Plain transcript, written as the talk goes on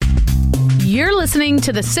listening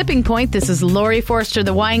to The Sipping Point. This is Lori Forster,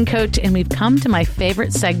 the wine coach, and we've come to my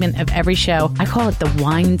favorite segment of every show. I call it the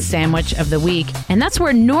wine sandwich of the week. And that's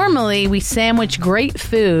where normally we sandwich great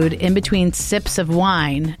food in between sips of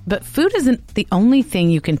wine. But food isn't the only thing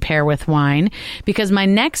you can pair with wine, because my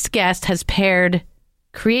next guest has paired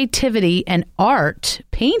creativity and art,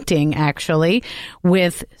 painting actually,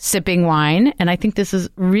 with sipping wine. And I think this is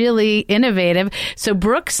really innovative. So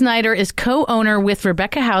Brooke Snyder is co-owner with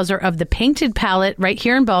Rebecca Hauser of The Painted Palette right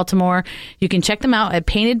here in Baltimore. You can check them out at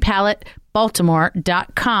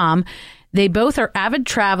paintedpalettebaltimore.com. They both are avid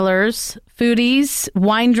travelers, foodies,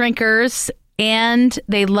 wine drinkers, and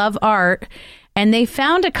they love art. And they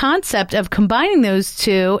found a concept of combining those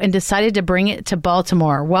two and decided to bring it to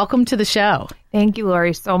Baltimore. Welcome to the show. Thank you,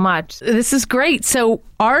 Lori, so much. This is great. So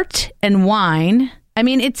art and wine, I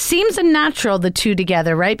mean, it seems unnatural, the two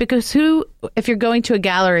together, right? Because who, if you're going to a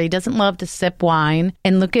gallery, doesn't love to sip wine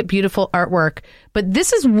and look at beautiful artwork? But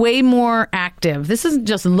this is way more active. This isn't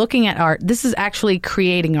just looking at art. This is actually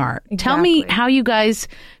creating art. Exactly. Tell me how you guys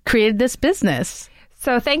created this business.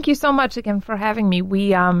 So thank you so much again for having me.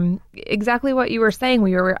 We, exactly what you were saying,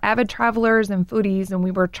 we were avid travelers and foodies, and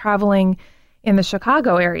we were traveling in the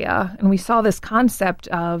Chicago area, and we saw this concept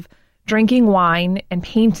of drinking wine and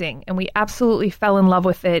painting, and we absolutely fell in love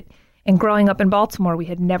with it. And growing up in Baltimore, we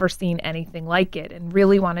had never seen anything like it and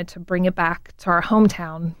really wanted to bring it back to our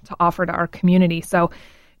hometown to offer to our community. So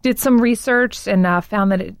did some research and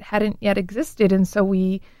found that it hadn't yet existed, and so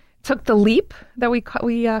we took the leap that we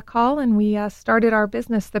call, and we started our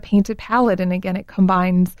business, The Painted Palette. And again, it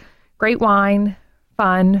combines great wine,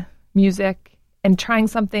 fun, music, and trying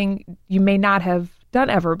something you may not have done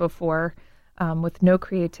ever before with no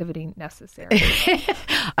creativity necessary.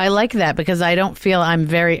 I like that because I don't feel I'm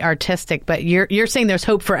very artistic, but you're saying there's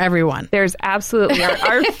hope for everyone. There's absolutely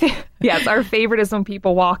yes. Our favorite is when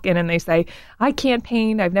people walk in and they say, "I can't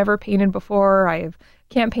paint. I've never painted before.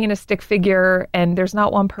 Can't paint a stick figure," and there's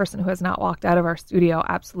not one person who has not walked out of our studio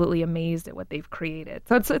absolutely amazed at what they've created.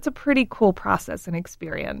 So it's a pretty cool process and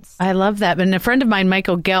experience. I love that. And a friend of mine,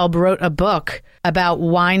 Michael Gelb, wrote a book about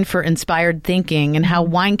wine for inspired thinking and how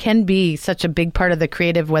wine can be such a big part of the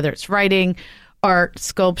creative, whether it's writing, art,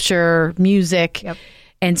 sculpture, music. Yep.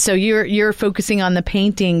 And so you're focusing on the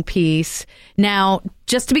painting piece. Now,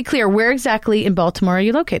 just to be clear, where exactly in Baltimore are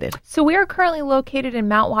you located? So we are currently located in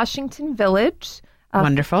Mount Washington Village.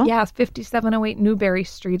 Wonderful. Yeah, 5708 Newberry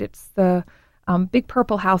Street. It's the Big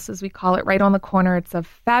Purple House, as we call it, right on the corner. It's a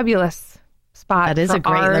fabulous spot. That is a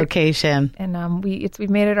great location. And we've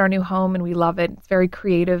made it our new home, and we love it. It's very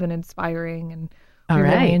creative and inspiring, and we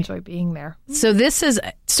really enjoy being there. So this is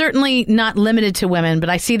certainly not limited to women, but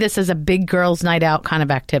I see this as a big girls' night out kind of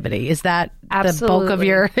activity. Is that Absolutely. The bulk of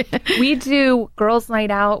your... We do girls' night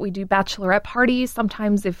out. We do bachelorette parties.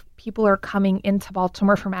 Sometimes if people are coming into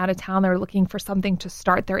Baltimore from out of town, they're looking for something to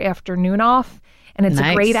start their afternoon off. And it's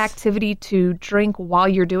a great activity to drink while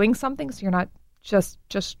you're doing something, so you're not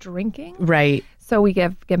just drinking. Right. So we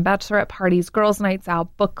give bachelorette parties, girls' nights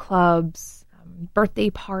out, book clubs, birthday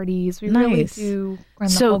parties. We really do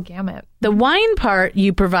run the whole gamut. The wine part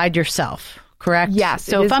you provide yourself, correct? Yes.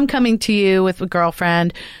 So if I'm coming to you with a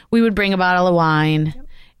girlfriend, we would bring a bottle of wine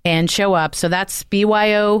and show up. So that's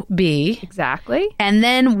BYOB. Exactly. And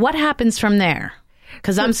then what happens from there?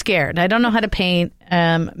 Because I'm scared. I don't know how to paint.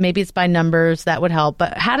 Maybe it's by numbers. That would help.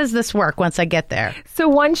 But how does this work once I get there? So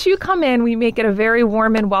once you come in, we make it a very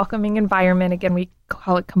warm and welcoming environment. Again, we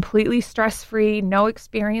call it completely stress-free, no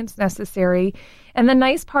experience necessary. And the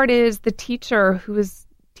nice part is the teacher who is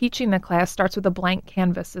teaching the class starts with a blank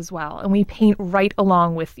canvas as well. And we paint right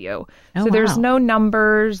along with you. So there's no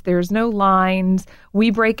numbers. There's no lines. We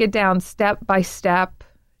break it down step by step,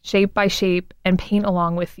 shape by shape, and paint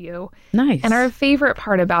along with you. Nice. And our favorite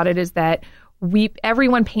part about it is that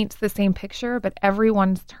everyone paints the same picture, but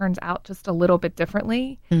everyone's turns out just a little bit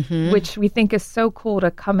differently, which we think is so cool to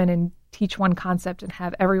come in and teach one concept and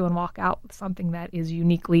have everyone walk out with something that is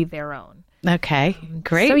uniquely their own. Okay,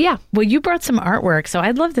 great. So yeah. Well, you brought some artwork, so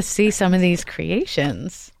I'd love to see some of these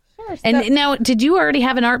creations. Sure. And now, did you already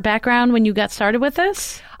have an art background when you got started with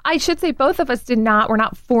this? I should say both of us did not. We're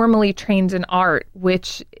not formally trained in art,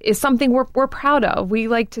 which is something we're proud of. We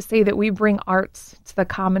like to say that we bring arts to the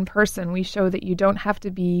common person. We show that you don't have to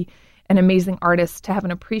be an amazing artist to have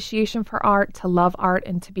an appreciation for art, to love art,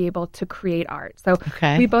 and to be able to create art. So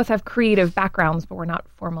we both have creative backgrounds, but we're not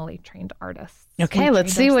formally trained artists. Okay,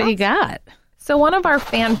 let's see what you got. So one of our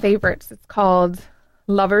fan favorites, it's called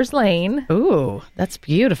Lover's Lane. Ooh, that's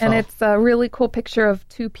beautiful. And it's a really cool picture of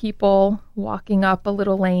two people walking up a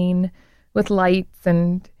little lane with lights,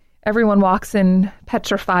 and everyone walks in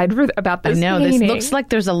petrified about this painting. This looks like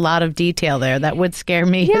there's a lot of detail there. That would scare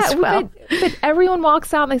me as well. But everyone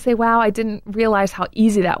walks out and they say, wow, I didn't realize how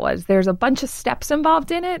easy that was. There's a bunch of steps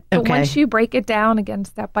involved in it. But once you break it down again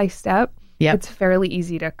step by step, it's fairly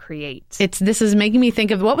easy to create. This is making me think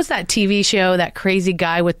of, what was that TV show, that crazy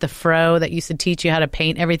guy with the fro that used to teach you how to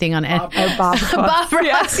paint everything on Bob Ross. Bob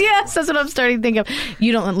Ross, yes, that's what I'm starting to think of.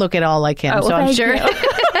 You don't look at all like him, so I'm sure.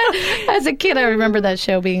 As a kid, I remember that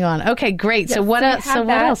show being on. Okay, great. Yes, so what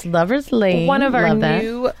else? Lover's Lane. One of our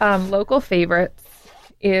new local favorites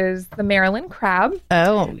is the Maryland crab.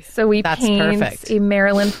 Oh, so we that's paint perfect. A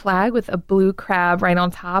Maryland flag with a blue crab right on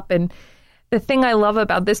top. And the thing I love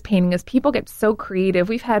about this painting is people get so creative.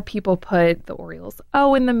 We've had people put the Orioles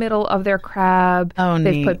O in the middle of their crab. Oh,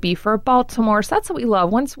 They've neat. put B for Baltimore. So that's what we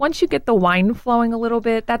love. Once you get the wine flowing a little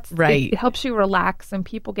bit, that's right. It helps you relax and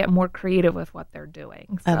people get more creative with what they're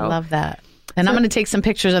doing. So, I love that. And I'm going to take some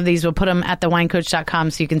pictures of these. We'll put them at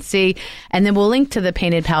thewinecoach.com so you can see. And then we'll link to the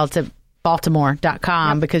painted palettes at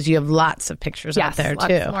baltimore.com because you have lots of pictures out there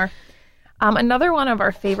too. More. Another one of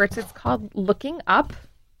our favorites, it's called Looking Up.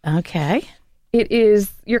 Okay. It is,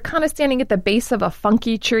 you're kind of standing at the base of a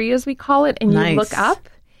funky tree, as we call it, and you look up.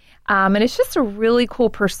 And it's just a really cool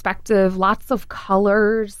perspective, lots of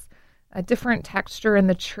colors, a different texture in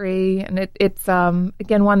the tree. And it's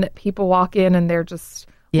again, one that people walk in and they're just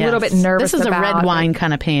a little bit nervous about. This is a red wine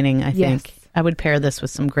kind of painting, I think. I would pair this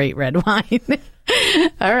with some great red wine.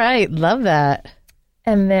 All right. Love that.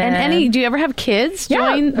 And then, do you ever have kids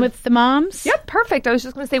join with the moms? Yep, perfect. I was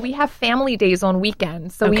just going to say we have family days on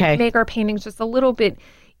weekends, so we make our paintings just a little bit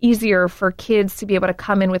easier for kids to be able to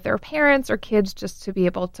come in with their parents, or kids just to be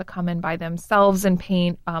able to come in by themselves and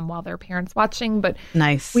paint while their parents watching. But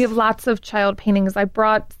nice. We have lots of child paintings. I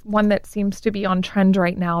brought one that seems to be on trend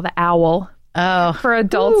right now, the owl. Oh, for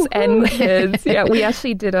adults and kids. Yeah, we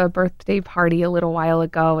actually did a birthday party a little while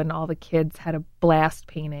ago, and all the kids had a blast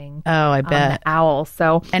painting. Oh, I bet. The owl.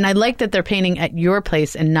 So, and I like that they're painting at your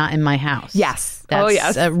place and not in my house. Yes.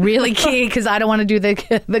 That's really key because I don't want to do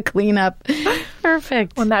the cleanup.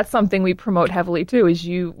 Perfect. Well, and that's something we promote heavily too.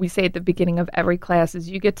 We say at the beginning of every class is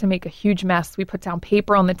you get to make a huge mess. We put down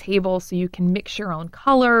paper on the table so you can mix your own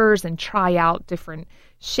colors and try out different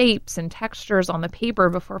shapes and textures on the paper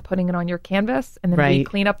before putting it on your canvas, and then we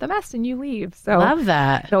clean up the mess and you leave. So love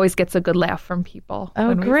that. It always gets a good laugh from people.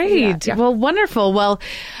 Oh, great. Yeah. Well, wonderful. Well,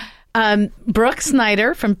 Brooke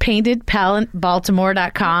Snyder from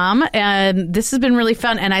paintedpalettebaltimore.com. And this has been really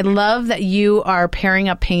fun. And I love that you are pairing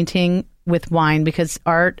up painting with wine, because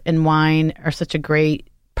art and wine are such a great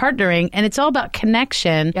partnering, and it's all about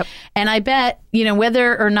connection. Yep. And I bet,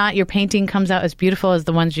 whether or not your painting comes out as beautiful as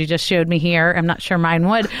the ones you just showed me here, I'm not sure mine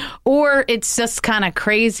would, or it's just kind of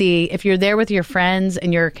crazy. If you're there with your friends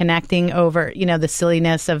and you're connecting over, the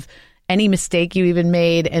silliness of any mistake you even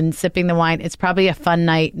made and sipping the wine, it's probably a fun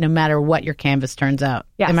night no matter what your canvas turns out.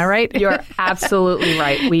 Yes, am I right? You're absolutely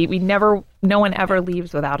right. No one ever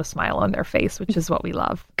leaves without a smile on their face, which is what we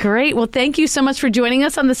love. Great. Well, thank you so much for joining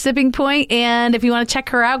us on The Sipping Point. And if you want to check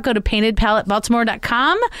her out, go to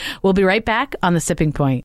paintedpalettebaltimore.com. We'll be right back on The Sipping Point.